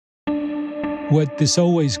What this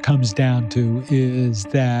always comes down to is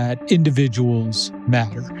that individuals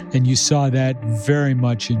matter. And you saw that very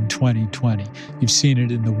much in 2020. You've seen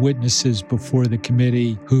it in the witnesses before the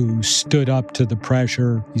committee who stood up to the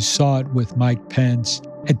pressure. You saw it with Mike Pence.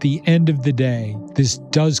 At the end of the day, this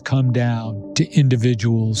does come down to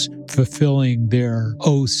individuals fulfilling their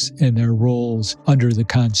oaths and their roles under the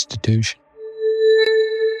Constitution.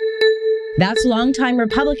 That's longtime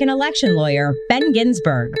Republican election lawyer Ben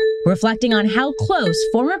Ginsberg, reflecting on how close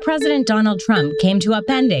former President Donald Trump came to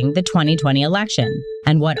upending the 2020 election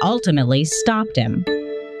and what ultimately stopped him.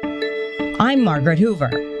 I'm Margaret Hoover.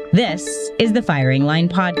 This is the Firing Line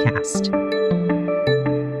Podcast.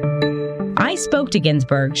 I spoke to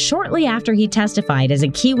Ginsberg shortly after he testified as a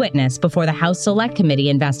key witness before the House Select Committee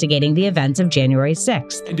investigating the events of January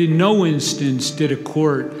 6th. And in no instance did a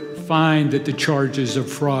court find that the charges of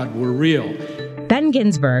fraud were real. Ben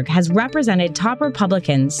Ginsberg has represented top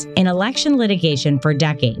Republicans in election litigation for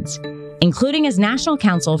decades, including as national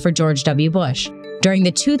counsel for George W. Bush during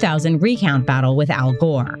the 2000 recount battle with Al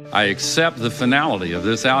Gore. I accept the finality of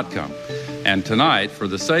this outcome. And tonight, for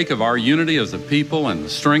the sake of our unity as a people and the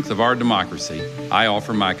strength of our democracy, I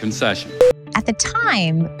offer my concession. At the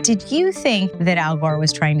time, did you think that Al Gore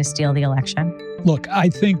was trying to steal the election? Look, I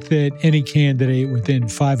think that any candidate within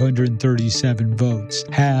 537 votes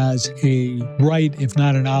has a right, if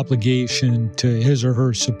not an obligation, to his or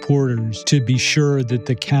her supporters to be sure that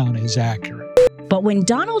the count is accurate. But when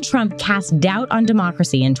Donald Trump cast doubt on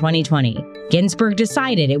democracy in 2020, Ginsberg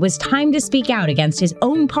decided it was time to speak out against his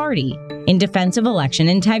own party in defense of election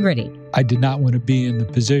integrity. I did not want to be in the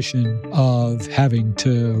position of having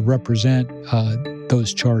to represent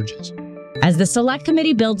those charges. As the Select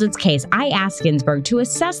Committee builds its case, I asked Ginsberg to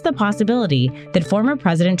assess the possibility that former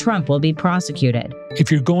President Trump will be prosecuted.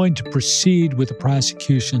 If you're going to proceed with a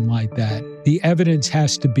prosecution like that, the evidence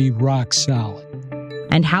has to be rock solid.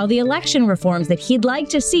 And how the election reforms that he'd like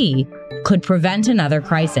to see could prevent another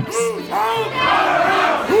crisis.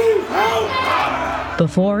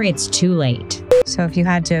 Before it's too late. So if you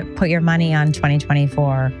had to put your money on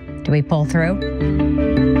 2024, do we pull through?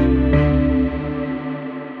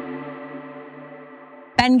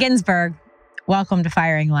 Ben Ginsberg, welcome to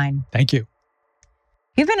Firing Line. Thank you.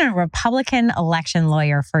 You've been a Republican election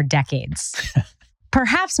lawyer for decades.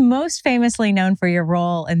 Perhaps most famously known for your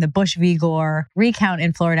role in the Bush v. Gore recount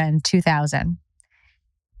in Florida in 2000.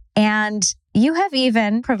 And you have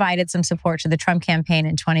even provided some support to the Trump campaign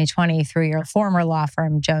in 2020 through your former law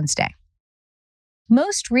firm, Jones Day.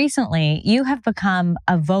 Most recently, you have become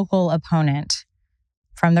a vocal opponent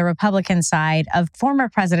from the Republican side of former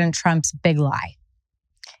President Trump's big lie.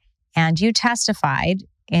 And you testified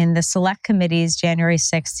in the Select Committee's January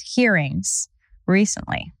 6th hearings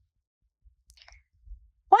recently.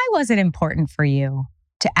 Why was it important for you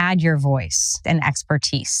to add your voice and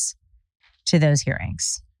expertise to those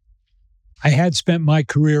hearings? I had spent my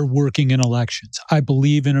career working in elections. I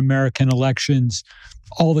believe in American elections.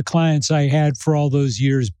 All the clients I had for all those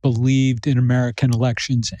years believed in American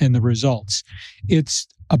elections and the results. It's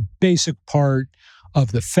a basic part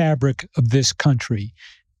of the fabric of this country.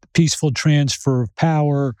 The peaceful transfer of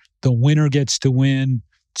power, the winner gets to win.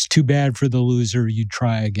 It's too bad for the loser. You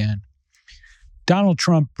try again. Donald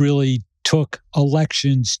Trump really took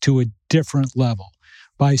elections to a different level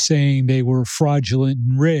by saying they were fraudulent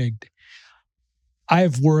and rigged.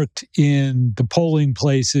 I've worked in the polling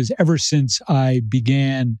places ever since I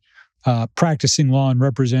began practicing law and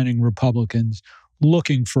representing Republicans,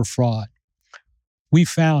 looking for fraud. We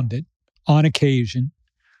found it on occasion.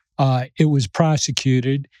 It was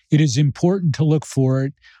prosecuted. It is important to look for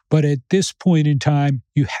it. But at this point in time,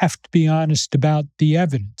 you have to be honest about the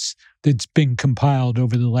evidence that's been compiled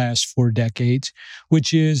over the last 4 decades,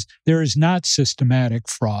 which is there is not systematic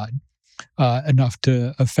fraud enough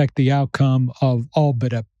to affect the outcome of all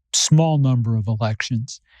but a small number of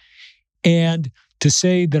elections. And to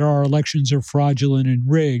say that our elections are fraudulent and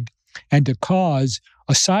rigged and to cause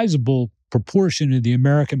a sizable proportion of the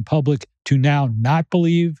American public to now not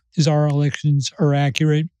believe our elections are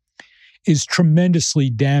accurate is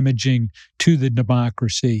tremendously damaging to the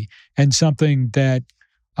democracy and something that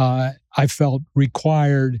I felt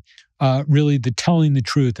required really the telling the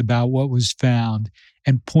truth about what was found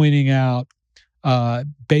and pointing out,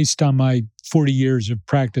 based on my 40 years of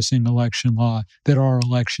practicing election law, that our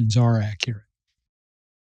elections are accurate.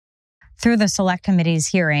 Through the Select Committee's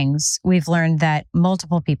hearings, we've learned that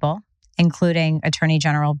multiple people, including Attorney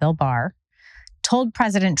General Bill Barr, told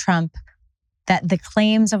President Trump that the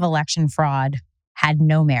claims of election fraud had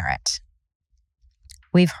no merit.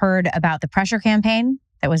 We've heard about the pressure campaign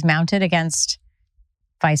that was mounted against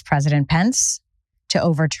Vice President Pence to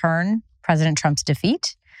overturn President Trump's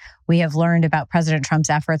defeat. We have learned about President Trump's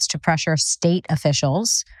efforts to pressure state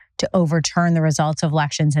officials to overturn the results of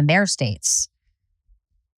elections in their states.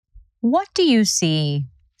 What do you see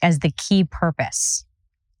as the key purpose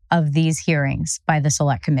of these hearings by the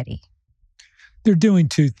Select Committee? They're doing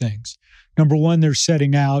two things. Number one, they're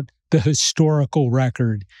setting out the historical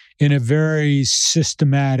record in a very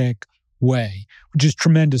systematic way, which is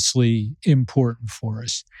tremendously important for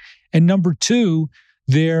us. And number two,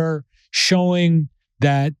 they're showing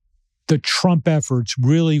that the Trump efforts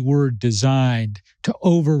really were designed to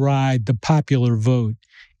override the popular vote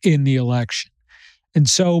in the election. And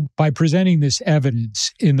so by presenting this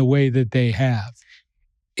evidence in the way that they have,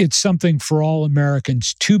 it's something for all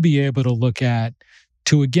Americans to be able to look at,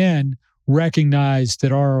 to again recognize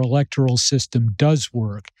that our electoral system does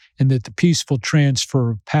work and that the peaceful transfer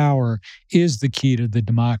of power is the key to the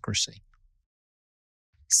democracy.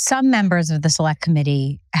 Some members of the Select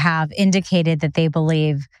Committee have indicated that they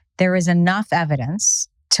believe there is enough evidence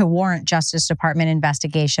to warrant Justice Department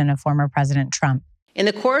investigation of former President Trump. In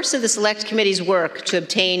the course of the Select Committee's work to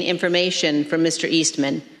obtain information from Mr.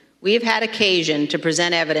 Eastman, we have had occasion to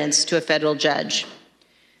present evidence to a federal judge.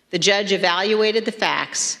 The judge evaluated the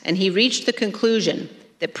facts, and he reached the conclusion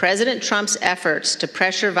that President Trump's efforts to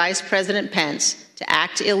pressure Vice President Pence to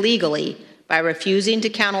act illegally by refusing to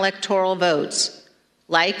count electoral votes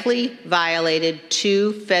likely violated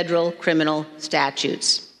two federal criminal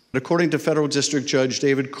statutes. According to Federal District Judge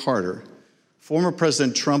David Carter, former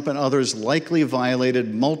President Trump and others likely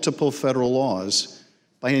violated multiple federal laws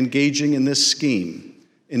by engaging in this scheme,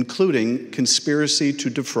 including conspiracy to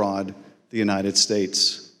defraud the United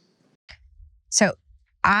States. So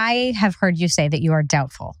I have heard you say that you are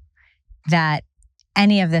doubtful that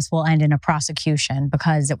any of this will end in a prosecution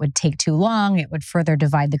because it would take too long, it would further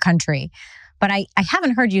divide the country. But I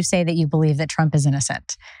haven't heard you say that you believe that Trump is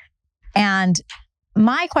innocent. And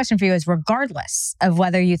my question for you is, regardless of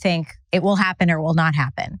whether you think it will happen or will not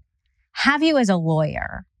happen, have you as a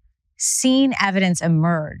lawyer seen evidence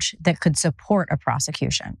emerge that could support a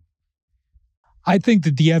prosecution? I think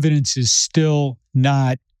that the evidence is still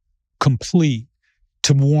not complete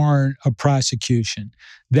to warrant a prosecution,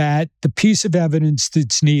 that the piece of evidence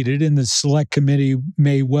that's needed, and the Select Committee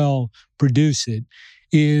may well produce it,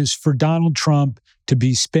 is for Donald Trump to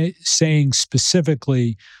be saying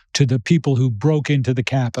specifically to the people who broke into the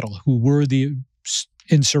Capitol, who were the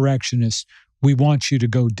insurrectionists, we want you to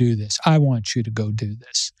go do this. I want you to go do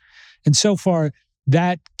this. And so far,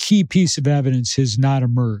 that key piece of evidence has not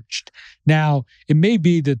emerged. Now, it may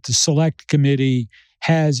be that the Select Committee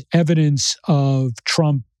has evidence of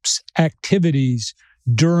Trump's activities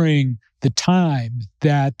during the time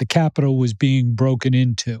that the Capitol was being broken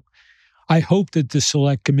into. I hope that the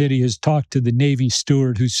Select Committee has talked to the Navy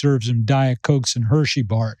steward who serves him Diet Cokes and Hershey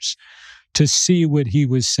bars to see what he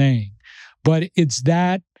was saying. But it's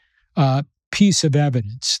that piece of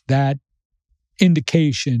evidence, that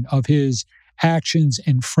indication of his actions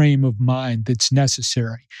and frame of mind that's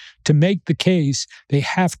necessary. To make the case, they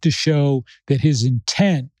have to show that his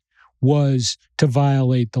intent was to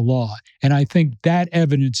violate the law. And I think that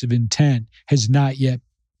evidence of intent has not yet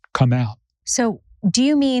come out. So do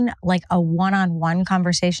you mean like a one-on-one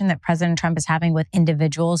conversation that President Trump is having with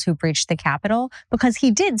individuals who breached the Capitol? Because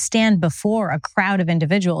he did stand before a crowd of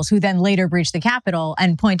individuals who then later breached the Capitol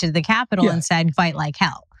and pointed to the Capitol and said, fight like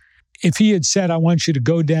hell. If he had said, I want you to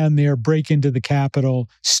go down there, break into the Capitol,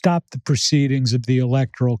 stop the proceedings of the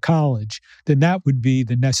Electoral College, then that would be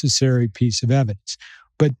the necessary piece of evidence.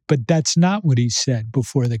 But that's not what he said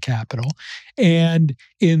before the Capitol. And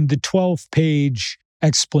in the 12-page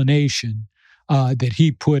explanation that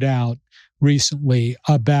he put out recently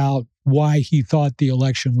about why he thought the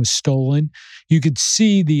election was stolen, you could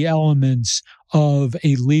see the elements of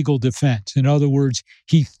a legal defense. In other words,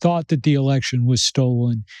 he thought that the election was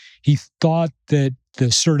stolen. He thought that the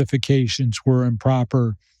certifications were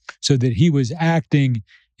improper, so that he was acting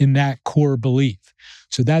in that core belief.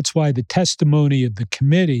 So that's why the testimony of the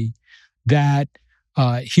committee that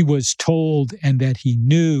he was told and that he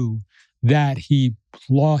knew that he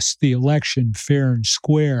lost the election fair and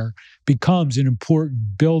square becomes an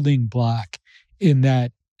important building block in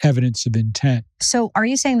that evidence of intent. So are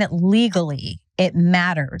you saying that legally it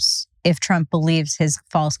matters if Trump believes his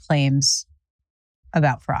false claims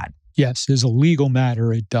about fraud? Yes, as a legal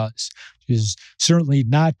matter, it does. It is certainly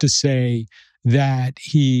not to say that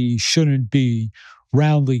he shouldn't be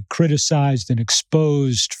roundly criticized and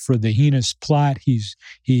exposed for the heinous plot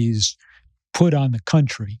he's put on the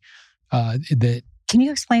country. Can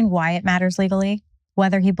you explain why it matters legally,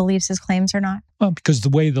 whether he believes his claims or not? Well, because the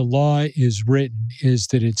way the law is written is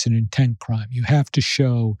that it's an intent crime. You have to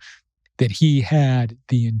show that he had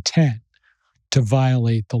the intent to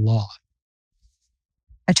violate the law.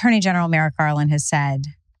 Attorney General Merrick Garland has said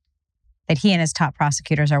that he and his top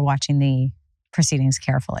prosecutors are watching the proceedings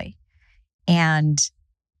carefully. And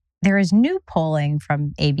there is new polling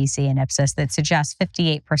from ABC and Ipsos that suggests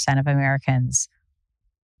 58% of Americans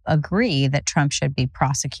agree that Trump should be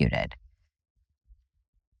prosecuted.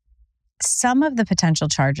 Some of the potential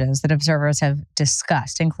charges that observers have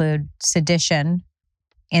discussed include sedition,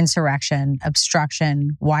 insurrection,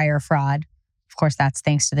 obstruction, wire fraud. Of course, that's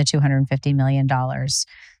thanks to the $250 million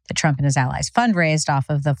that Trump and his allies fundraised off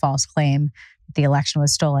of the false claim that the election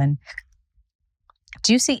was stolen.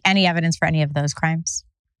 Do you see any evidence for any of those crimes?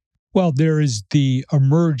 Well, there is the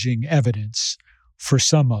emerging evidence for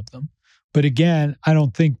some of them. But again, I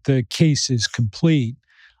don't think the case is complete.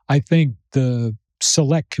 I think the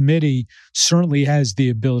Select Committee certainly has the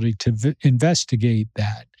ability to investigate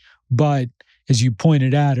that. But as you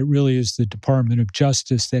pointed out, it really is the Department of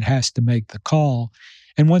Justice that has to make the call.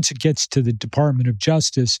 And once it gets to the Department of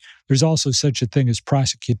Justice, there's also such a thing as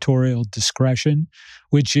prosecutorial discretion,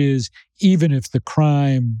 which is even if the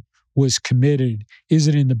crime was committed, is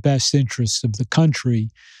it in the best interest of the country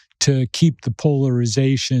to keep the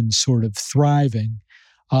polarization sort of thriving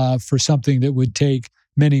for something that would take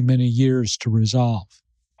many, many years to resolve?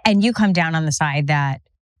 And you come down on the side that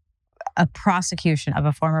a prosecution of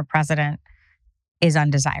a former president is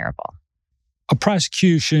undesirable. A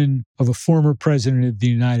prosecution of a former president of the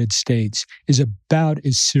United States is about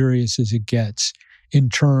as serious as it gets in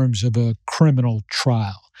terms of a criminal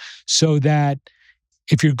trial. So that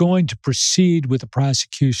if you're going to proceed with a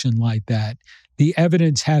prosecution like that, the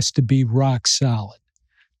evidence has to be rock solid.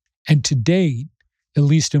 And to date, at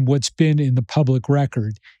least in what's been in the public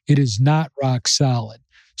record, it is not rock solid.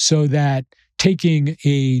 So that taking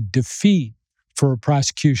a defeat for a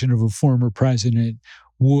prosecution of a former president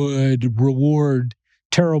would reward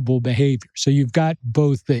terrible behavior. So you've got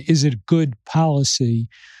both the, is it good policy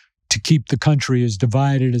to keep the country as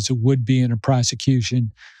divided as it would be in a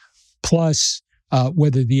prosecution, plus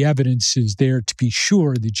whether the evidence is there to be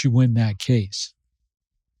sure that you win that case.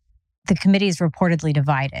 The committee is reportedly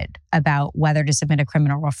divided about whether to submit a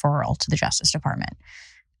criminal referral to the Justice Department.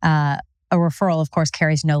 A referral, of course,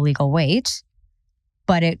 carries no legal weight,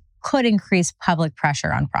 but it could increase public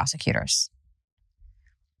pressure on prosecutors.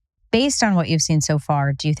 Based on what you've seen so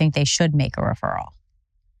far, do you think they should make a referral?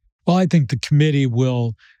 Well, I think the committee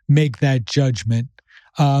will make that judgment.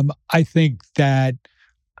 I think that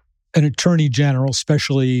an attorney general,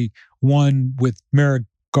 especially one with Merrick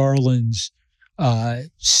Garland's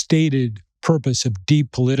stated purpose of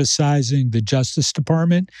depoliticizing the Justice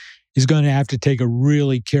Department, is going to have to take a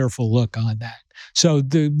really careful look on that. So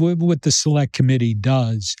what the Select Committee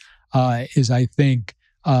does is, I think,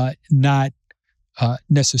 not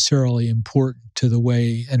necessarily important to the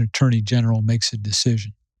way an attorney general makes a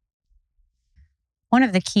decision. One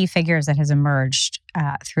of the key figures that has emerged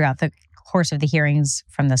throughout the course of the hearings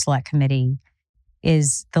from the Select Committee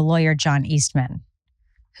is the lawyer John Eastman,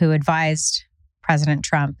 who advised President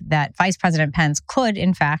Trump that Vice President Pence could,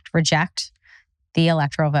 in fact, reject the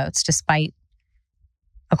electoral votes, despite,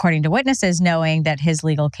 according to witnesses, knowing that his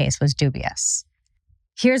legal case was dubious.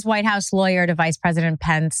 Here's White House lawyer to Vice President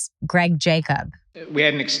Pence, Greg Jacob. We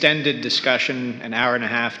had an extended discussion, an hour and a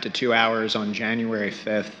half to 2 hours on January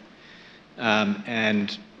 5th.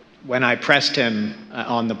 And when I pressed him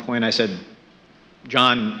on the point, I said,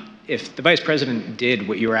 John, if the vice president did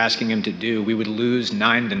what you were asking him to do, we would lose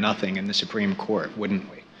 9-0 in the Supreme Court, wouldn't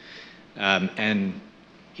we? And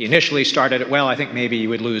he initially started it, well, I think maybe you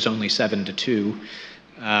would lose only 7-2.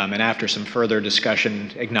 And after some further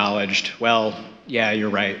discussion, acknowledged, well, yeah, you're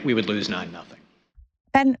right, we would lose 9-0.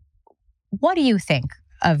 Ben, what do you think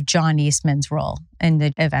of John Eastman's role in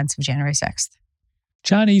the events of January 6th?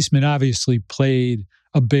 John Eastman obviously played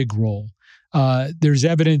a big role. There's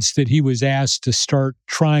evidence that he was asked to start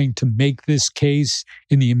trying to make this case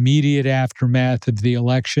in the immediate aftermath of the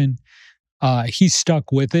election. He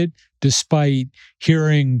stuck with it, despite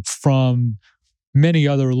hearing from many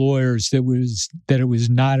other lawyers that it was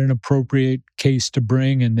not an appropriate case to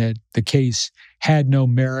bring and that the case had no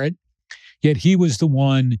merit. Yet he was the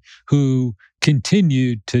one who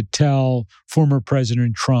continued to tell former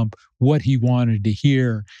President Trump what he wanted to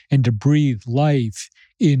hear and to breathe life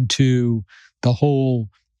into the whole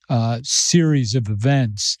series of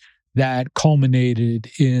events that culminated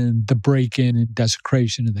in the break-in and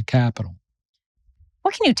desecration of the Capitol.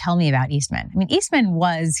 What can you tell me about Eastman? I mean, Eastman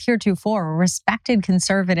was heretofore a respected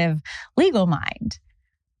conservative legal mind.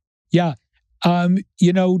 Yeah,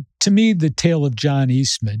 To me, the tale of John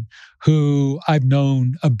Eastman, who I've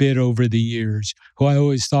known a bit over the years, who I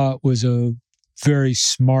always thought was a very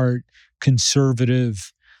smart,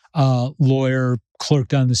 conservative lawyer,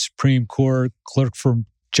 clerked on the Supreme Court, clerked for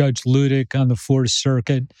Judge Ludick on the Fourth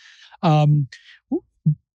Circuit,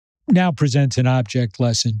 now presents an object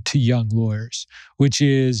lesson to young lawyers, which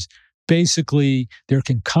is basically there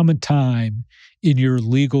can come a time in your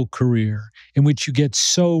legal career in which you get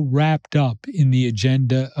so wrapped up in the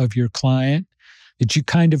agenda of your client that you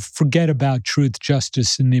kind of forget about truth,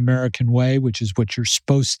 justice, and the American way, which is what you're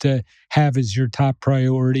supposed to have as your top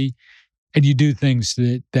priority, and you do things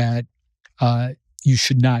that you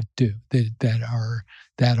should not do,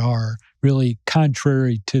 that are really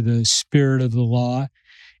contrary to the spirit of the law.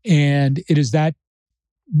 And it is that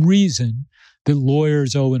reason that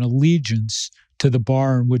lawyers owe an allegiance to the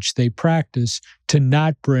bar in which they practice to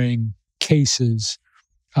not bring cases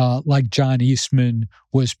like John Eastman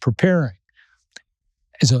was preparing.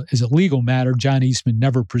 As a legal matter, John Eastman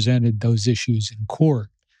never presented those issues in court.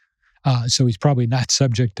 So he's probably not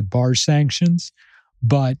subject to bar sanctions.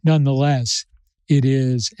 But nonetheless, it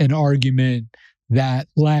is an argument that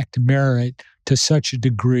lacked merit to such a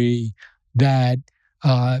degree that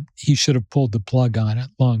he should have pulled the plug on it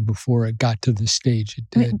long before it got to the stage it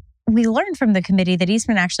did. We learned from the committee that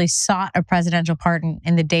Eastman actually sought a presidential pardon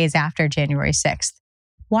in the days after January 6th.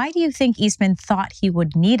 Why do you think Eastman thought he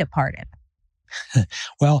would need a pardon?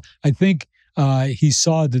 Well, I think he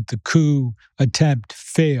saw that the coup attempt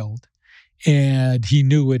failed, and he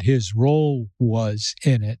knew what his role was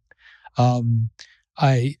in it.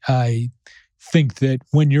 I think that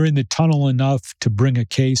when you're in the tunnel enough to bring a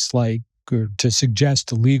case like, or to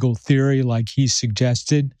suggest a legal theory like he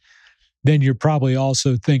suggested, then you're probably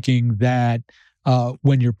also thinking that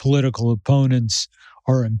when your political opponents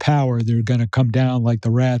are in power, they're going to come down like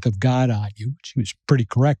the wrath of God on you, which he was pretty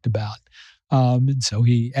correct about. And so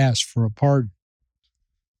he asked for a pardon.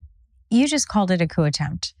 You just called it a coup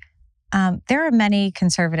attempt. There are many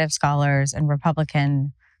conservative scholars and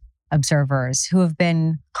Republican observers who have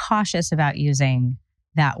been cautious about using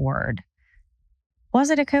that word. Was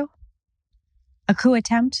it a coup? A coup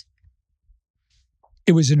attempt?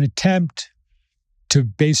 It was an attempt to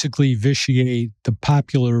basically vitiate the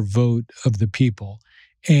popular vote of the people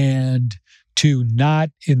and to not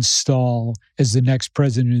install as the next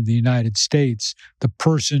president of the United States the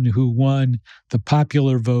person who won the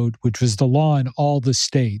popular vote, which was the law in all the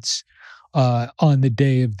states, on the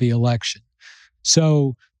day of the election.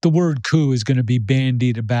 So the word coup is going to be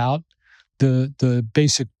bandied about. The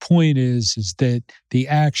basic point is that the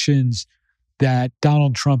actions that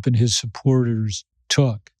Donald Trump and his supporters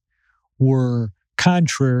took were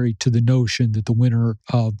contrary to the notion that the winner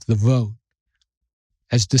of the vote,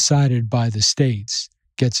 as decided by the states,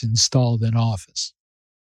 gets installed in office.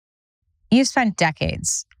 You've spent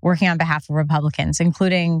decades working on behalf of Republicans,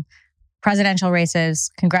 including presidential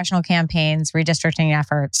races, congressional campaigns, redistricting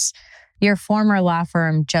efforts. Your former law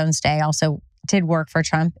firm, Jones Day, also did work for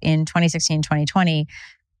Trump in 2016, 2020.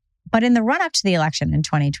 But in the run-up to the election in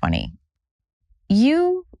 2020,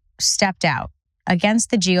 you stepped out against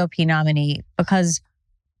the GOP nominee because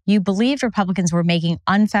you believed Republicans were making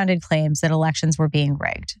unfounded claims that elections were being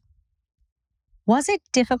rigged. Was it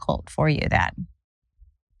difficult for you then?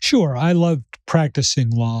 Sure. I loved practicing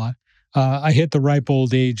law. I hit the ripe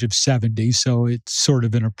old age of 70, so it's sort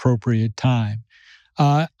of an appropriate time.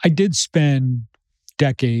 I did spend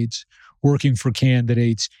decades working for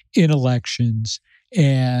candidates in elections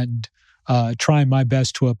and trying my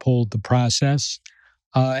best to uphold the process.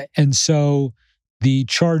 And so the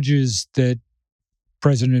charges that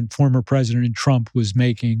former President Trump was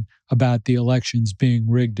making about the elections being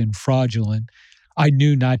rigged and fraudulent, I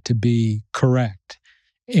knew not to be correct.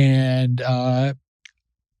 And I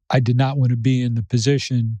did not want to be in the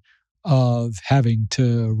position of having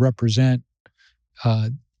to represent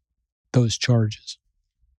those charges.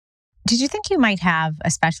 Did you think you might have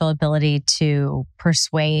a special ability to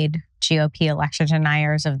persuade GOP election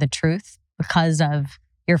deniers of the truth because of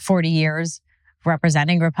your 40 years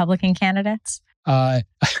representing Republican candidates? I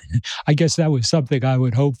guess that was something I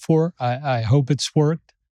would hope for. I hope it's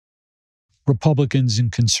worked. Republicans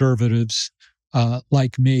and conservatives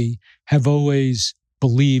like me have always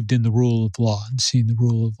believed in the rule of law and seen the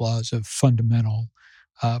rule of law as a fundamental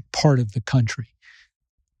part of the country.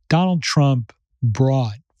 Donald Trump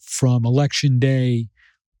brought from Election Day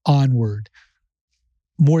onward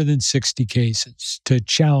more than 60 cases to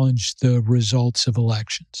challenge the results of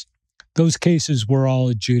elections. Those cases were all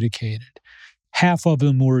adjudicated. Half of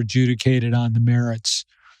them were adjudicated on the merits.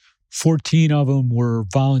 14 of them were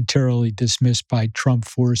voluntarily dismissed by Trump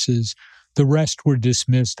forces. The rest were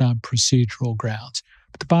dismissed on procedural grounds.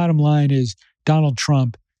 But the bottom line is Donald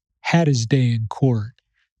Trump had his day in court.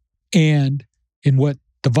 And in what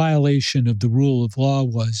the violation of the rule of law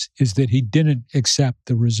is that he didn't accept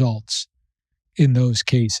the results in those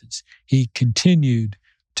cases. He continued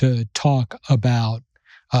to talk about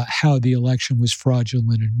how the election was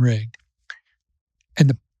fraudulent and rigged.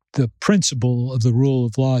 And the principle of the rule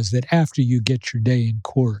of law is that after you get your day in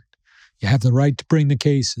court, you have the right to bring the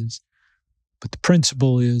cases, but the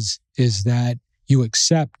principle is that you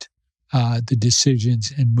accept the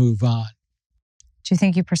decisions and move on. Do you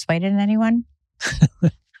think you persuaded anyone?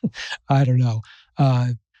 I don't know.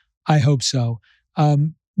 I hope so.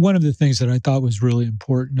 One of the things that I thought was really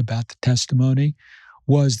important about the testimony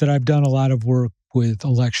was that I've done a lot of work with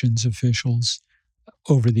elections officials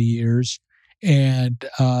over the years. And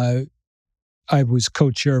I was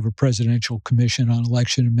co-chair of a presidential commission on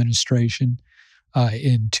election administration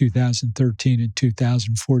in 2013 and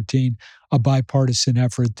 2014, a bipartisan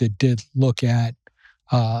effort that did look at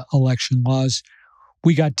election laws.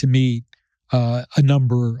 We got to meet a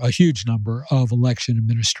huge number of election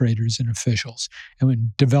administrators and officials, and we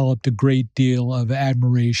developed a great deal of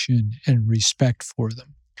admiration and respect for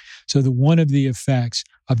them. So that one of the effects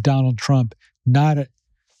of Donald Trump not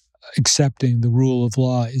accepting the rule of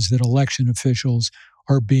law is that election officials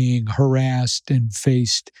are being harassed and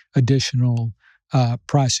faced additional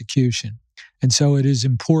prosecution. And so it is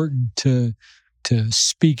important to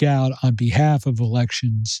speak out on behalf of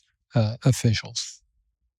elections officials.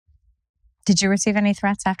 Did you receive any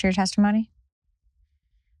threats after your testimony?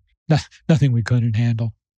 Nothing we couldn't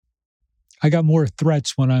handle. I got more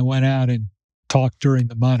threats when I went out and talked during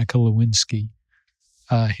the Monica Lewinsky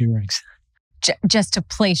hearings. Just to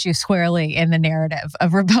place you squarely in the narrative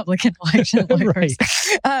of Republican election lawyers.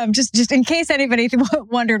 Right. Just in case anybody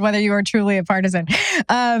wondered whether you were truly a partisan,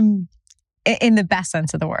 in the best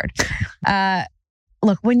sense of the word.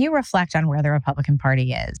 Look, when you reflect on where the Republican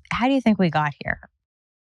Party is, how do you think we got here?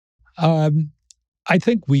 I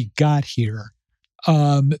think we got here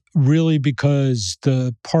really because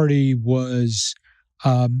the party was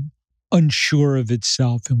unsure of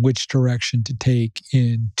itself in which direction to take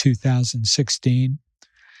in 2016.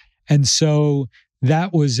 And so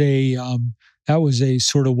that was a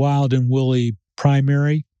sort of wild and woolly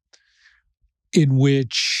primary in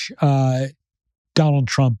which Donald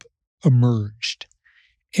Trump emerged.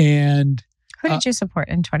 And who did you support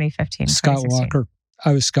in 2015? Scott 2016? Walker.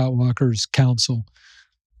 I was Scott Walker's counsel.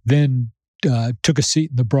 Then took a seat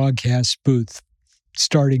in the broadcast booth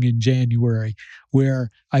starting in January, where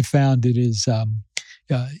I found it's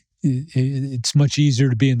much easier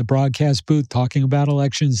to be in the broadcast booth talking about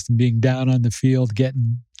elections than being down on the field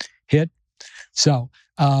getting hit. So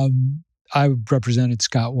I represented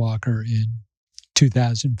Scott Walker in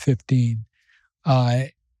 2015.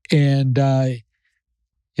 I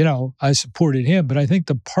supported him, but I think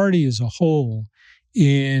the party as a whole,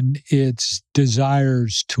 in its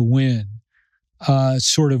desires to win,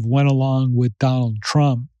 sort of went along with Donald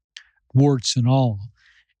Trump, warts and all.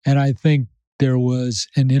 And I think there was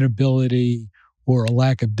an inability or a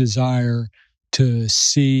lack of desire to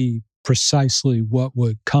see precisely what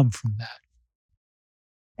would come from that.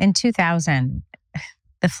 In 2000,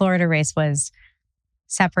 the Florida race was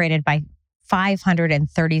separated by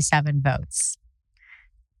 537 votes.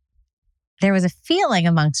 There was a feeling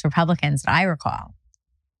amongst Republicans that I recall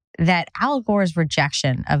that Al Gore's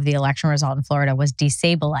rejection of the election result in Florida was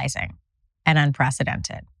destabilizing and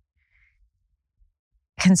unprecedented.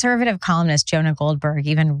 Conservative columnist Jonah Goldberg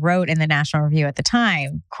even wrote in the National Review at the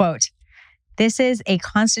time, quote, "This is a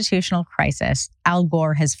constitutional crisis. Al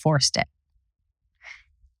Gore has forced it."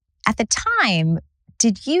 At the time,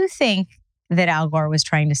 did you think that Al Gore was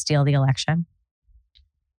trying to steal the election?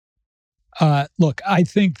 Look, I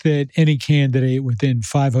think that any candidate within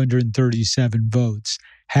 537 votes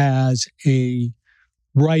has a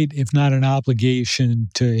right, if not an obligation,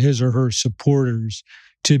 to his or her supporters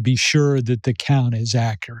to be sure that the count is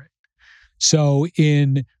accurate. So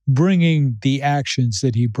in bringing the actions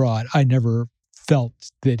that he brought, I never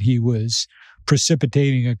felt that he was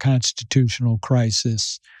precipitating a constitutional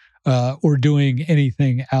crisis or doing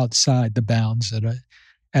anything outside the bounds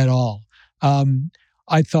at all.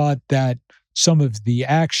 I thought that some of the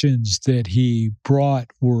actions that he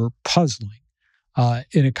brought were puzzling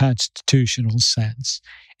in a constitutional sense.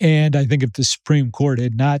 And I think if the Supreme Court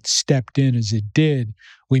had not stepped in as it did,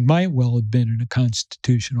 we might well have been in a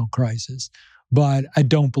constitutional crisis. But I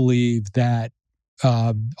don't believe that,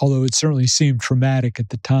 although it certainly seemed traumatic at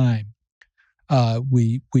the time,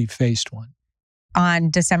 we faced one. On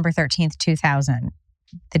December 13th, 2000,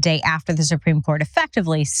 the day after the Supreme Court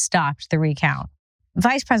effectively stopped the recount.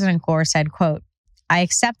 Vice President Gore said, quote, "I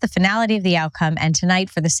accept the finality of the outcome, and tonight,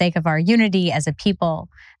 for the sake of our unity as a people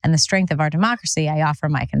and the strength of our democracy, I offer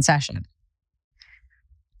my concession."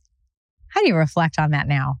 How do you reflect on that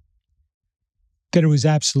now? That it was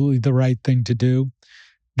absolutely the right thing to do.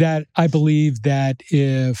 That I believe that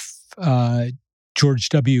if George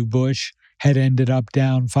W. Bush had ended up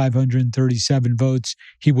down 537 votes,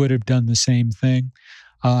 he would have done the same thing.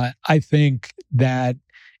 I think that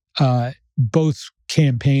both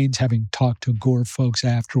campaigns, having talked to Gore folks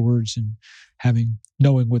afterwards and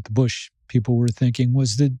knowing what the Bush people were thinking,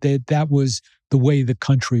 was that was the way the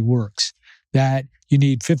country works. That you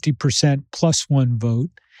need 50% plus one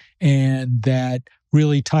vote, and that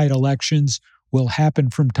really tight elections will happen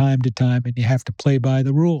from time to time, and you have to play by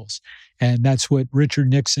the rules. And that's what Richard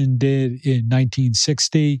Nixon did in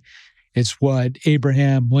 1960. It's what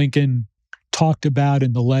Abraham Lincoln talked about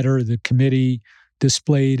in the letter the committee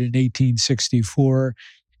displayed in 1864.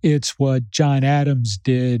 It's what John Adams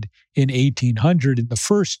did in 1800 in the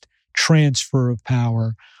first transfer of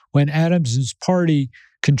power, when Adams's party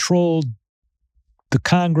controlled the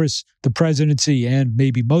Congress, the presidency, and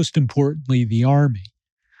maybe most importantly, the army.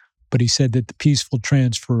 But he said that the peaceful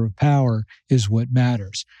transfer of power is what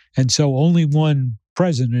matters. And so only one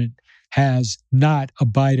president has not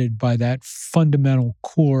abided by that fundamental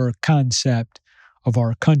core concept of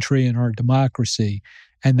our country and our democracy,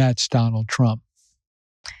 and that's Donald Trump.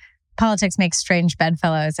 Politics makes strange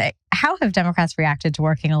bedfellows. How have Democrats reacted to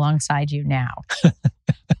working alongside you now?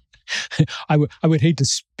 I would hate to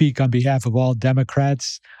speak on behalf of all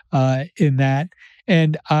Democrats in that.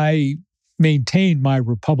 And I maintain my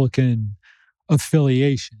Republican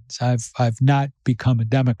affiliations. I've not become a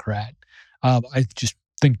Democrat. I just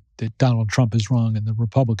think that Donald Trump is wrong and the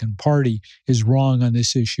Republican Party is wrong on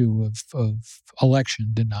this issue of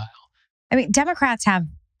election denial. I mean, Democrats have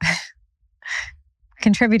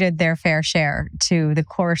contributed their fair share to the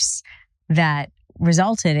course that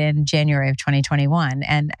resulted in January of 2021.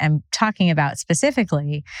 And I'm talking about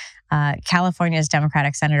specifically California's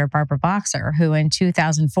Democratic Senator Barbara Boxer, who in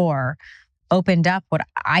 2004 opened up what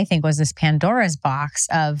I think was this Pandora's box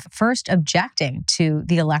of first objecting to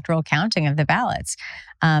the electoral counting of the ballots.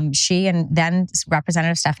 She and then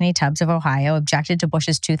Representative Stephanie Tubbs of Ohio objected to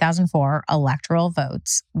Bush's 2004 electoral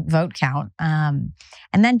vote count. And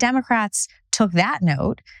then Democrats took that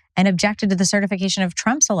note and objected to the certification of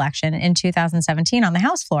Trump's election in 2017 on the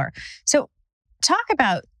House floor. So talk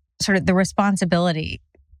about sort of the responsibility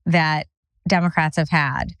that Democrats have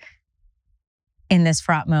had in this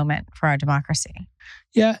fraught moment for our democracy.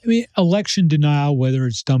 Yeah, I mean, election denial, whether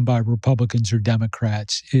it's done by Republicans or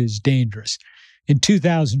Democrats, is dangerous. In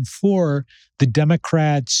 2004, the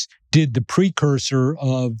Democrats did the precursor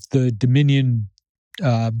of the Dominion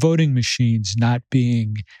voting machines not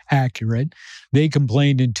being accurate. They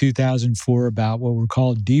complained in 2004 about what were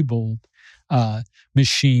called Diebold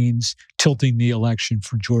machines tilting the election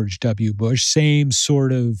for George W. Bush. Same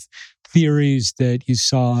sort of theories that you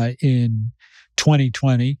saw in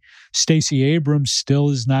 2020. Stacey Abrams still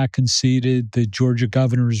has not conceded the Georgia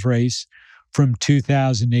governor's race from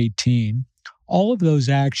 2018. All of those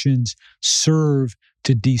actions serve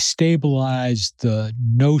to destabilize the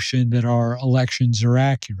notion that our elections are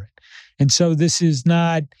accurate. And so this is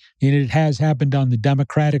not, and it has happened on the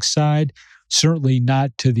Democratic side, certainly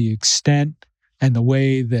not to the extent and the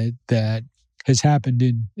way that has happened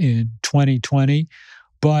in 2020,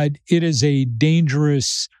 but it is a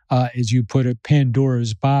dangerous, as you put it,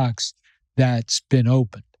 Pandora's box that's been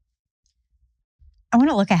opened. I want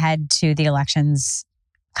to look ahead to the elections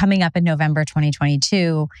coming up in November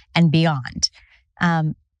 2022 and beyond.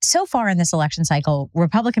 So far in this election cycle,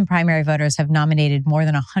 Republican primary voters have nominated more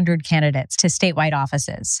than 100 candidates to statewide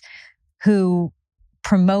offices who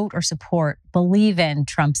promote or support, believe in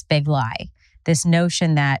Trump's big lie, this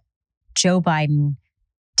notion that Joe Biden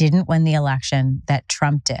didn't win the election, that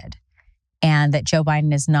Trump did, and that Joe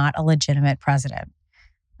Biden is not a legitimate president.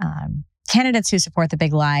 Candidates who support the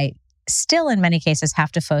big lie still in many cases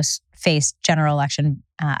have to face general election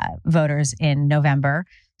voters in November.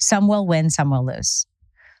 Some will win, some will lose.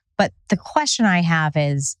 But the question I have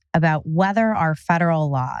is about whether our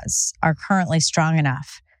federal laws are currently strong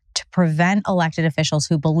enough to prevent elected officials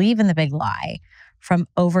who believe in the big lie from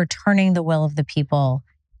overturning the will of the people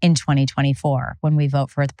in 2024 when we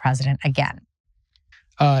vote for the president again.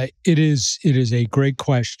 It is a great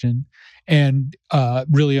question, and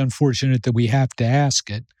really unfortunate that we have to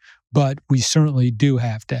ask it, but we certainly do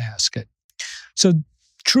have to ask it. So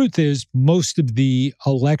truth is, most of the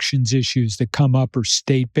elections issues that come up are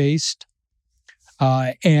state-based.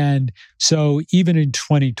 And so even in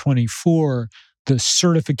 2024, the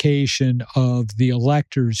certification of the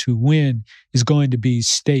electors who win is going to be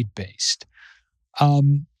state-based.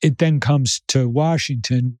 It then comes to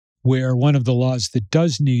Washington, where one of the laws that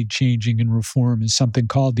does need changing and reform is something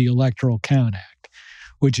called the Electoral Count Act,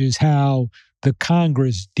 which is how the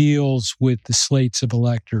Congress deals with the slates of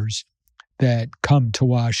electors that come to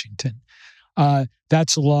Washington.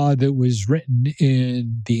 That's a law that was written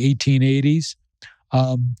in the 1880s.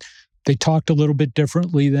 They talked a little bit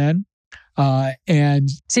differently then. And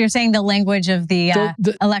so you're saying the language of the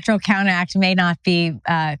Electoral Count Act may not be,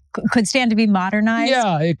 could stand to be modernized?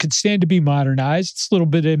 Yeah, it could stand to be modernized. It's a little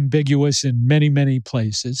bit ambiguous in many, many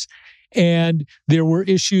places. And there were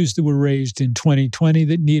issues that were raised in 2020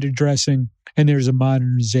 that need addressing, and there's a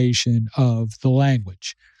modernization of the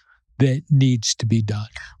language that needs to be done.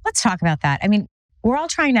 Let's talk about that. I mean, we're all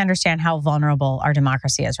trying to understand how vulnerable our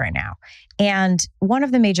democracy is right now. And one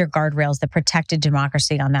of the major guardrails that protected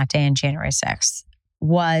democracy on that day on January 6th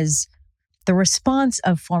was the response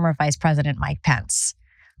of former Vice President Mike Pence,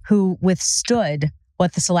 who withstood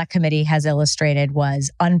what the Select Committee has illustrated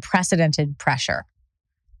was unprecedented pressure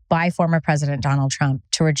by former President Donald Trump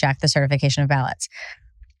to reject the certification of ballots.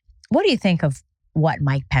 What do you think of what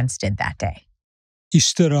Mike Pence did that day? He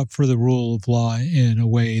stood up for the rule of law in a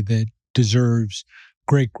way that deserves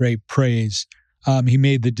great, great praise. He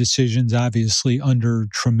made the decisions, obviously, under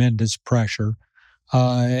tremendous pressure.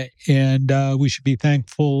 And we should be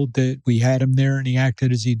thankful that we had him there and he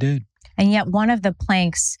acted as he did. And yet one of the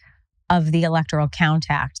planks of the Electoral Count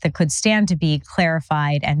Act that could stand to be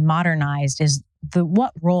clarified and modernized is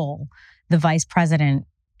what role the vice president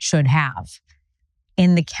should have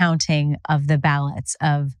in the counting of the ballots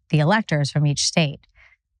of the electors from each state.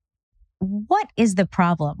 What is the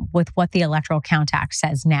problem with what the Electoral Count Act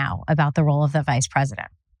says now about the role of the vice president?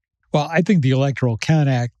 Well, I think the Electoral Count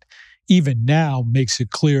Act, even now, makes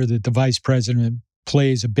it clear that the vice president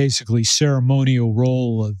plays a basically ceremonial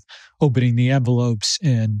role of opening the envelopes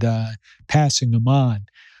and passing them on.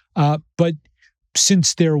 But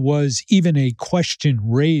since there was even a question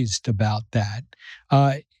raised about that,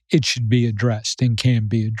 it should be addressed and can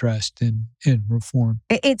be addressed in reform.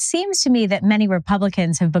 It seems to me that many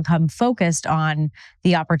Republicans have become focused on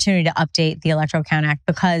the opportunity to update the Electoral Count Act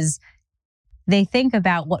because they think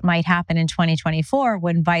about what might happen in 2024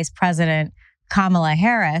 when Vice President Kamala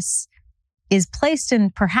Harris is placed in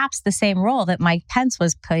perhaps the same role that Mike Pence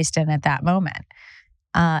was placed in at that moment.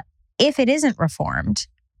 If it isn't reformed,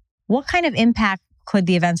 what kind of impact could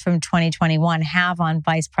the events from 2021 have on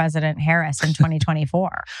Vice President Harris in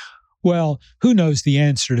 2024? Well, who knows the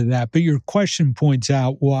answer to that? But your question points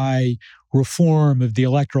out why reform of the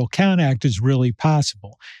Electoral Count Act is really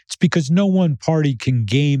possible. It's because no one party can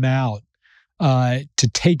game out to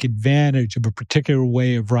take advantage of a particular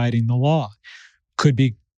way of writing the law. Could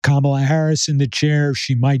be Kamala Harris in the chair.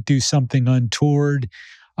 She might do something untoward.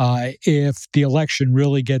 If the election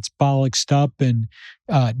really gets bollocksed up and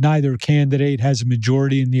neither candidate has a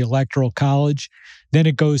majority in the Electoral College, then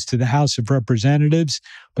it goes to the House of Representatives,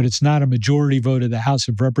 but it's not a majority vote of the House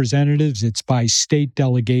of Representatives. It's by state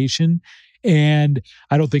delegation. And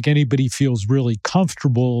I don't think anybody feels really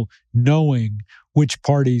comfortable knowing which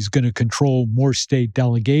party is going to control more state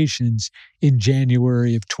delegations in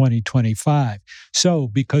January of 2025. So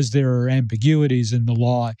because there are ambiguities in the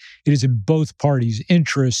law, it is in both parties'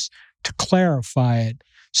 interests to clarify it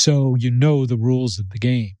so you know the rules of the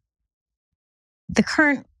game. The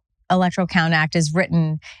current Electoral Count Act is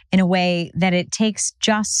written in a way that it takes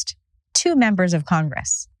just 2 members of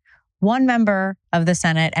Congress, 1 member of the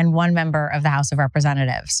Senate and 1 member of the House of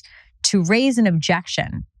Representatives, to raise an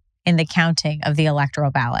objection in the counting of the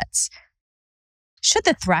electoral ballots. Should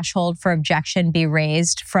the threshold for objection be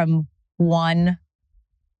raised from 1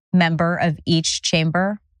 member of each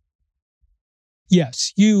chamber?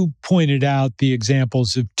 Yes, you pointed out the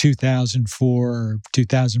examples of 2004,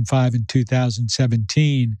 2005, and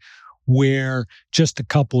 2017, where just a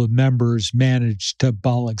couple of members managed to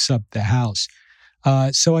bollocks up the House.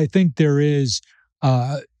 So I think there is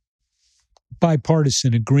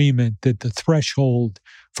bipartisan agreement that the threshold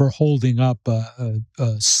for holding up a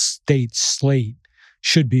state slate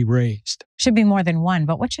should be raised. Should be more than 1,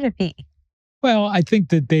 but what should it be? Well, I think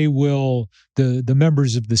that they will, the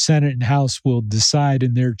members of the Senate and House will decide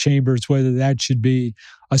in their chambers whether that should be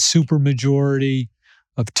a supermajority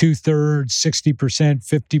of 2/3, 60%,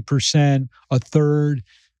 50%, a third,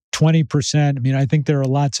 20%. I mean, I think there are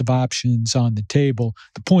lots of options on the table.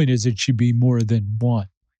 The point is it should be more than 1.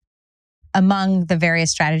 Among the various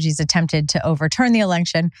strategies attempted to overturn the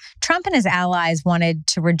election, Trump and his allies wanted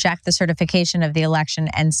to reject the certification of the election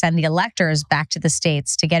and send the electors back to the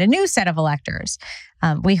states to get a new set of electors.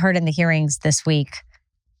 We heard in the hearings this week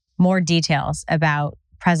more details about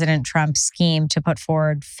President Trump's scheme to put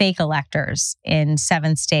forward fake electors in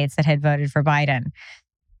 7 states that had voted for Biden.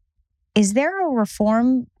 Is there a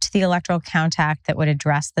reform to the Electoral Count Act that would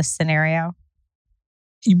address this scenario?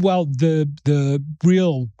 Well, the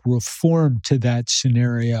real reform to that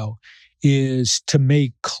scenario is to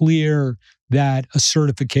make clear that a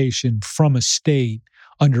certification from a state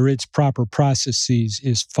under its proper processes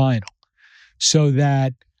is final. So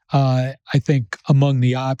that I think among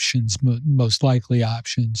the options, most likely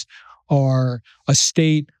options, are a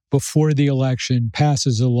state before the election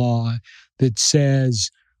passes a law that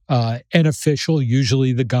says an official,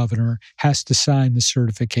 usually the governor, has to sign the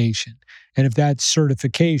certification. And if that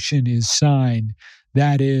certification is signed,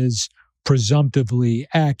 that is presumptively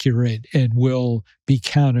accurate and will be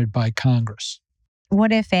counted by Congress.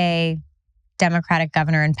 What if a Democratic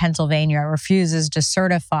governor in Pennsylvania refuses to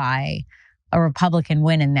certify a Republican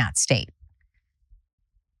win in that state?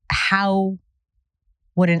 How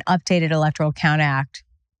would an updated Electoral Count Act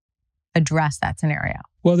address that scenario?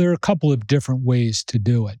 Well, there are a couple of different ways to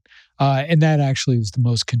do it. And that actually is the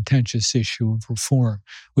most contentious issue of reform,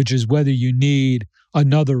 which is whether you need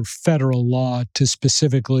another federal law to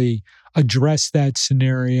specifically address that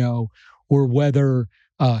scenario, or whether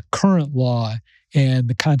current law and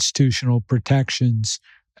the constitutional protections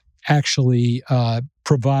actually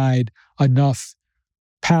provide enough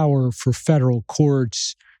power for federal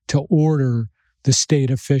courts to order the state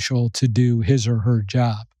official to do his or her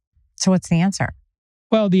job. So what's the answer?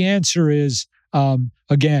 Well, the answer is,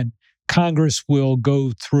 again, Congress will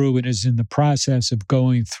go through and is in the process of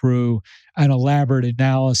going through an elaborate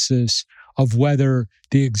analysis of whether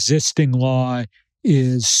the existing law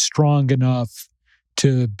is strong enough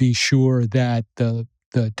to be sure that the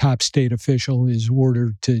top state official is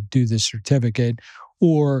ordered to do the certificate,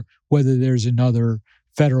 or whether there's another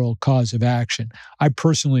federal cause of action. I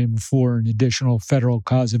personally am for an additional federal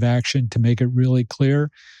cause of action to make it really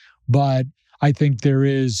clear, but I think there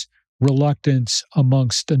is reluctance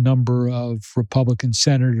amongst a number of Republican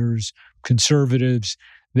senators, conservatives,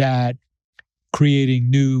 that creating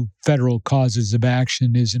new federal causes of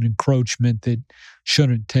action is an encroachment that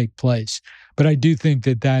shouldn't take place. But I do think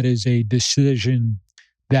that that is a decision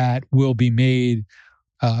that will be made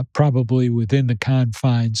probably within the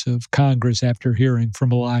confines of Congress after hearing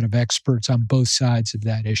from a lot of experts on both sides of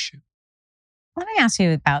that issue. Let me ask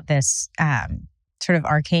you about this sort of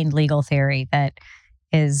arcane legal theory that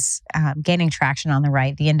is gaining traction on the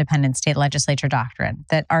right, the independent state legislature doctrine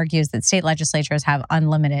that argues that state legislatures have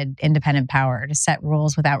unlimited independent power to set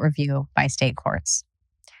rules without review by state courts.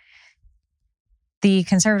 The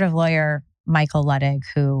conservative lawyer Michael Luttig,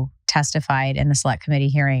 who testified in the Select Committee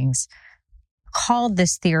hearings, called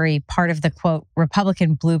this theory part of the, quote,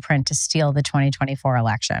 Republican blueprint to steal the 2024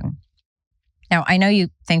 election. Now, I know you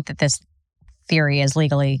think that this theory is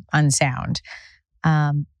legally unsound,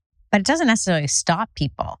 but it doesn't necessarily stop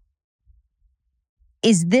people.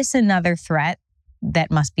 Is this another threat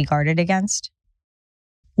that must be guarded against?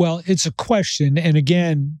 Well, it's a question. And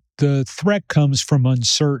again, the threat comes from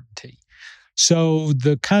uncertainty. So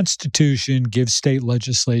the Constitution gives state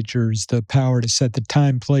legislatures the power to set the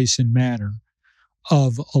time, place, and manner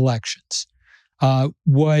of elections.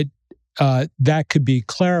 What that could be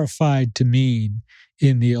clarified to mean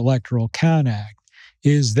in the Electoral Count Act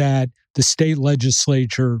is that the state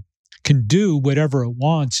legislature can do whatever it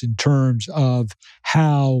wants in terms of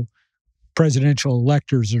how presidential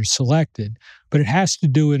electors are selected, but it has to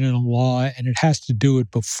do it in a law and it has to do it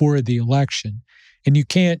before the election. And you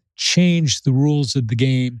can't change the rules of the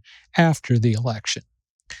game after the election.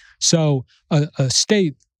 So a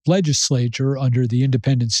state legislature under the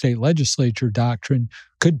independent state legislature doctrine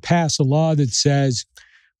could pass a law that says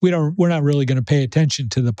we're not really going to pay attention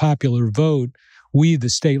to the popular vote. We, the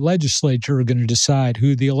state legislature, are going to decide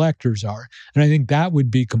who the electors are. And I think that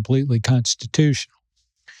would be completely constitutional.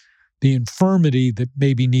 The infirmity that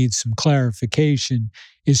maybe needs some clarification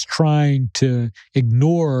is trying to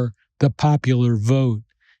ignore the popular vote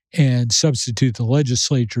and substitute the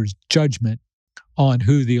legislature's judgment on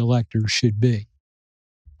who the electors should be.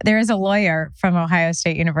 There is a lawyer from Ohio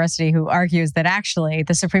State University who argues that actually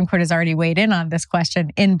the Supreme Court has already weighed in on this question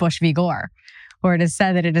in Bush v. Gore, where it is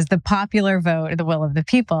said that it is the popular vote, the will of the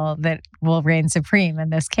people, that will reign supreme in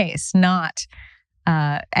this case, not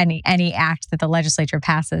any act that the legislature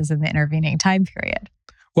passes in the intervening time period.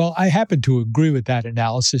 Well, I happen to agree with that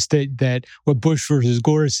analysis that what Bush versus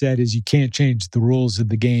Gore said is you can't change the rules of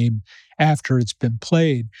the game after it's been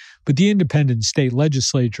played. But the independent state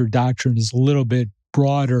legislature doctrine is a little bit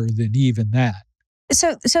broader than even that.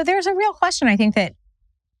 So there's a real question, I think, that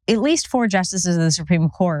at least 4 justices of the Supreme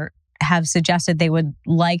Court have suggested they would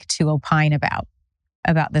like to opine about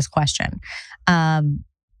this question.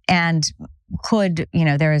 And could,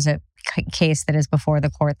 there is a case that is before the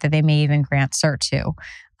court that they may even grant cert to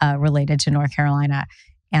related to North Carolina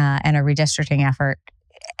and a redistricting effort.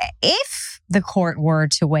 If the court were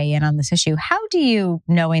to weigh in on this issue, how do you,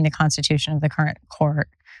 knowing the constitution of the current court,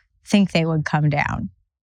 think they would come down?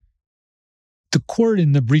 The court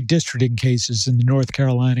in the redistricting cases, in the North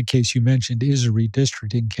Carolina case you mentioned is a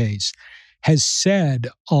redistricting case, has said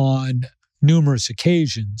on numerous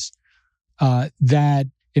occasions that,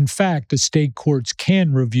 in fact, the state courts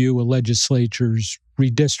can review a legislature's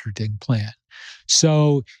redistricting plan.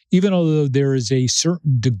 So even although there is a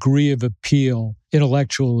certain degree of appeal,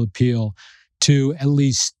 intellectual appeal, to at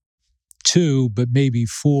least 2, but maybe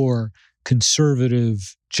 4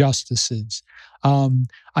 conservative justices,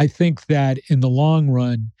 I think that in the long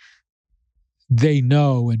run, they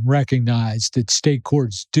know and recognize that state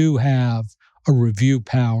courts do have a review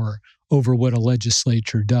power over what a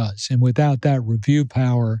legislature does. And without that review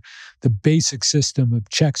power, the basic system of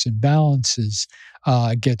checks and balances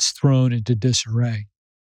gets thrown into disarray.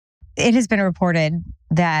 It has been reported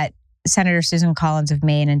that Senator Susan Collins of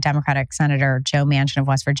Maine and Democratic Senator Joe Manchin of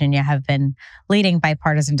West Virginia have been leading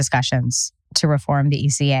bipartisan discussions to reform the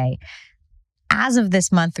ECA. As of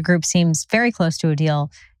this month, the group seems very close to a deal.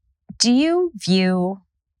 Do you view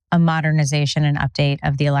a modernization and update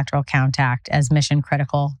of the Electoral Count Act as mission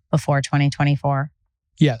critical before 2024?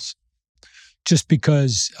 Yes. Just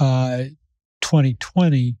because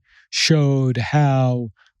 2020 showed how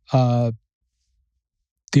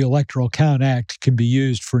the Electoral Count Act can be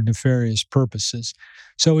used for nefarious purposes.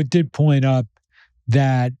 So it did point up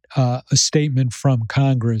that a statement from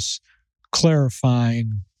Congress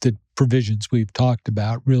clarifying the provisions we've talked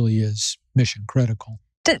about really is mission critical.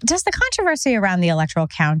 Does the controversy around the Electoral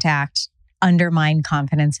Count Act undermine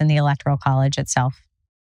confidence in the Electoral College itself?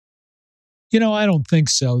 I don't think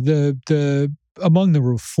so. The among the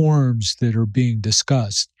reforms that are being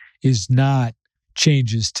discussed is not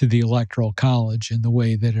changes to the Electoral College and the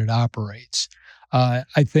way that it operates.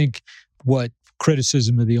 I think what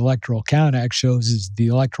criticism of the Electoral Count Act shows is the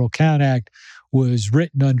Electoral Count Act was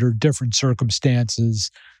written under different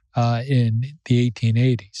circumstances in the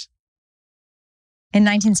 1880s. In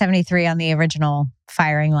 1973, on the original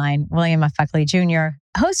firing line, William F. Buckley Jr.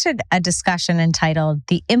 hosted a discussion entitled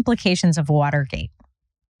The Implications of Watergate.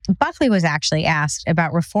 Buckley was actually asked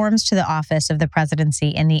about reforms to the office of the presidency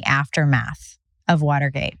in the aftermath of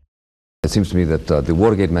Watergate. It seems to me that the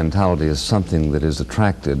Watergate mentality is something that is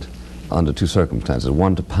attracted under 2 circumstances.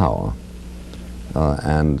 One, to power,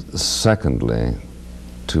 and secondly,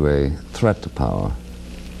 to a threat to power.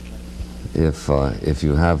 If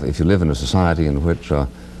you live in a society in which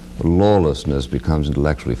lawlessness becomes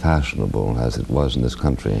intellectually fashionable, as it was in this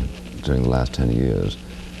country during the last 10 years,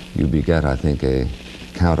 you beget, I think, a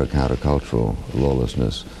countercultural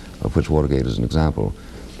lawlessness, of which Watergate is an example.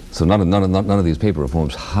 So none of these paper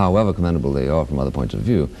reforms, however commendable they are from other points of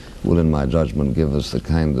view, will, in my judgment, give us the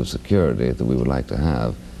kind of security that we would like to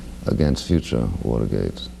have against future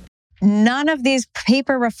Watergates. None of these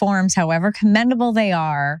paper reforms, however commendable they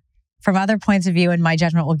are, from other points of view, in my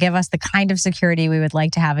judgment, will give us the kind of security we would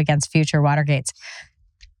like to have against future Watergates.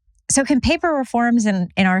 So can paper reforms in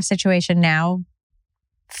our situation now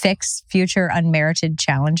fix future unmerited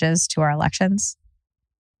challenges to our elections?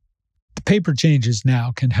 The paper changes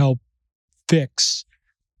now can help fix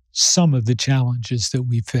some of the challenges that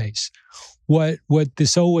we face. What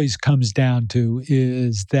this always comes down to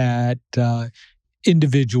is that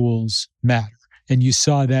individuals matter. And you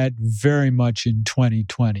saw that very much in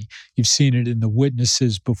 2020. You've seen it in the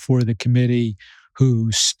witnesses before the committee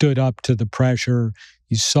who stood up to the pressure.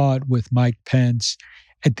 You saw it with Mike Pence.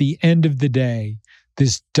 At the end of the day,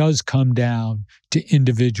 this does come down to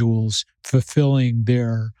individuals fulfilling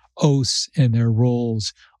their oaths and their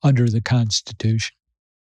roles under the Constitution.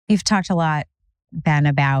 You've talked a lot, Ben,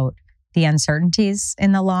 about the uncertainties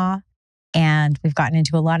in the law, and we've gotten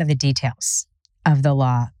into a lot of the details of the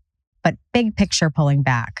law. But big picture, pulling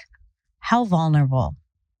back, how vulnerable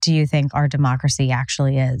do you think our democracy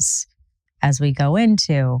actually is as we go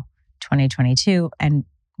into 2022 and,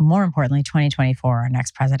 more importantly, 2024, our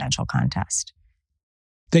next presidential contest?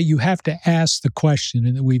 That you have to ask the question,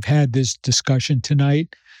 and that we've had this discussion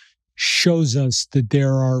tonight, shows us that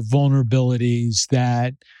there are vulnerabilities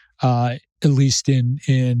that, at least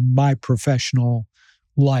in my professional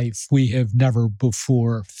life, we have never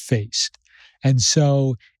before faced. And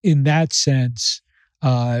so in that sense,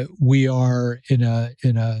 we are in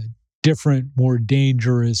a different, more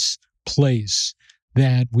dangerous place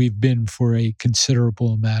than we've been for a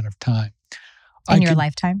considerable amount of time. In your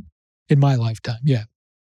lifetime? In my lifetime, yeah.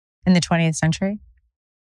 In the 20th century?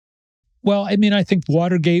 Well, I mean, I think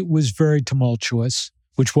Watergate was very tumultuous,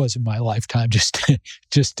 which was in my lifetime,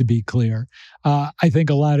 just to be clear. I think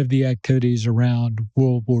a lot of the activities around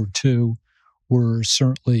World War II were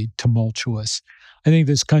certainly tumultuous. I think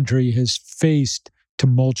this country has faced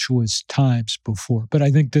tumultuous times before, but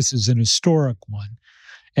I think this is an historic one.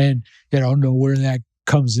 And I don't know where that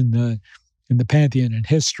comes in the pantheon in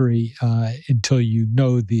history until you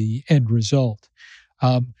know the end result.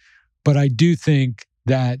 But I do think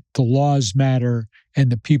that the laws matter and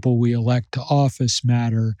the people we elect to office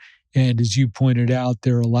matter. And as you pointed out,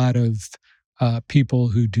 there are a lot of people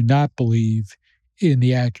who do not believe in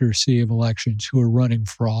the accuracy of elections who are running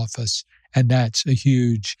for office. And that's a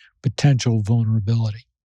huge potential vulnerability.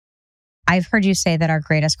 I've heard you say that our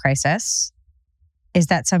greatest crisis is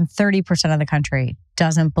that some 30% of the country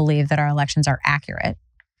doesn't believe that our elections are accurate.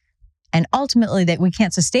 And ultimately that we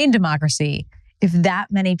can't sustain democracy if that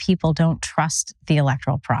many people don't trust the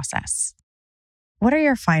electoral process. What are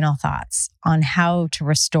your final thoughts on how to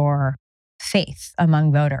restore faith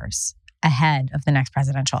among voters ahead of the next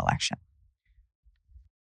presidential election?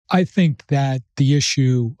 I think that the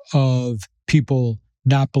issue of people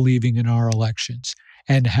not believing in our elections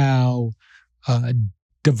and how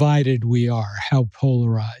divided we are, how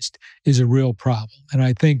polarized, is a real problem. And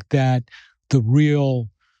I think that the real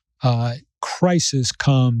crisis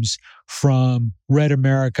comes from red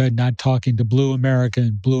America not talking to blue America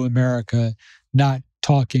and blue America not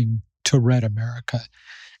talking to red America.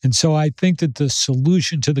 And so I think that the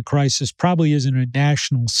solution to the crisis probably isn't a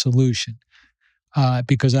national solution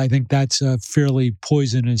because I think that's a fairly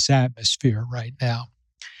poisonous atmosphere right now.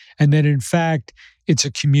 And that in fact, it's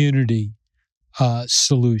a community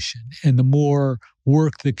solution. And the more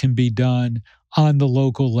work that can be done on the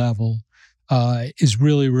local level is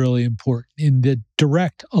really, really important. In the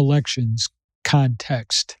direct elections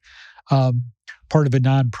context, part of a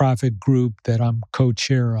nonprofit group that I'm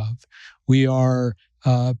co-chair of, we are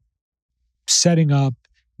setting up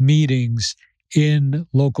meetings in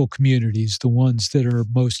local communities, the ones that are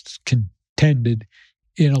most contended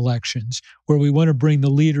in elections, where we want to bring the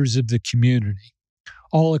leaders of the community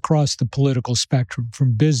all across the political spectrum,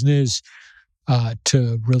 from business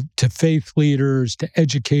to faith leaders, to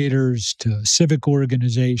educators, to civic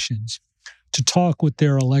organizations, to talk with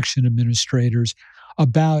their election administrators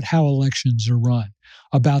about how elections are run,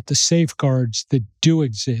 about the safeguards that do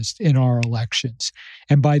exist in our elections.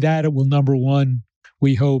 And by that, it will, number one,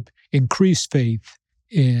 we hope, increase faith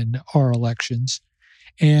in our elections.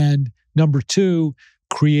 And number two,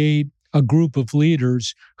 create a group of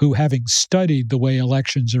leaders who, having studied the way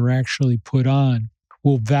elections are actually put on,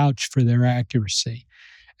 will vouch for their accuracy.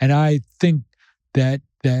 And I think that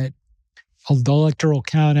the Electoral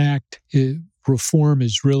Count Act reform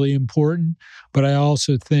is really important, but I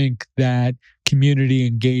also think that community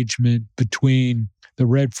engagement between the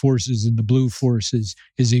red forces and the blue forces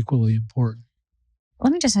is equally important.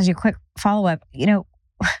 Let me just ask you a quick follow-up.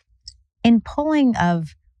 In polling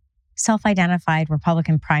of self-identified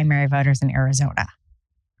Republican primary voters in Arizona,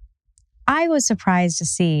 I was surprised to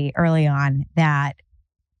see early on that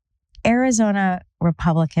Arizona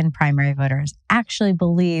Republican primary voters actually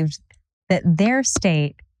believed that their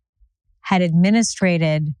state had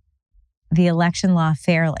administrated the election law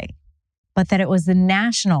fairly, but that it was the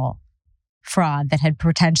national fraud that had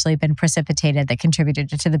potentially been precipitated that contributed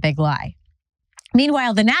to the big lie.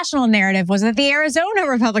 Meanwhile, the national narrative was that the Arizona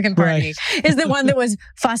Republican Party is the one that was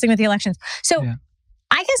fussing with the elections. So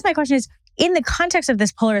I guess my question is, in the context of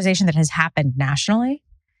this polarization that has happened nationally,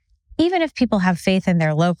 even if people have faith in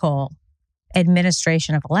their local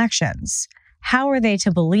administration of elections, how are they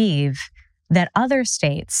to believe that other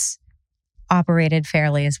states operated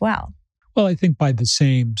fairly as well? Well, I think by the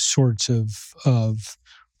same sorts of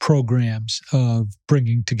programs of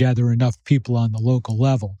bringing together enough people on the local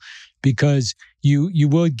level, because you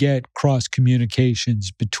would get cross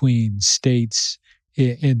communications between states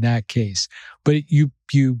in that case. But you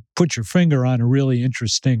put your finger on a really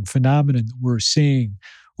interesting phenomenon that we're seeing,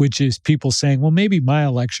 which is people saying, well, maybe my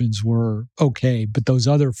elections were okay, but those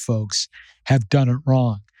other folks have done it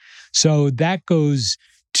wrong. So that goes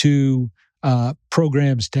to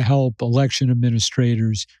programs to help election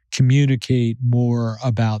administrators communicate more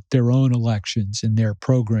about their own elections and their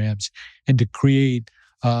programs, and to create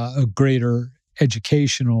a greater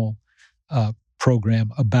educational program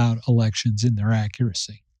about elections and their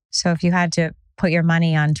accuracy. So if you had to put your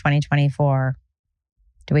money on 2024.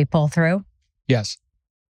 Do we pull through? Yes.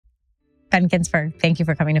 Ben Ginsberg, thank you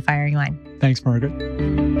for coming to Firing Line. Thanks,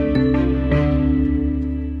 Margaret.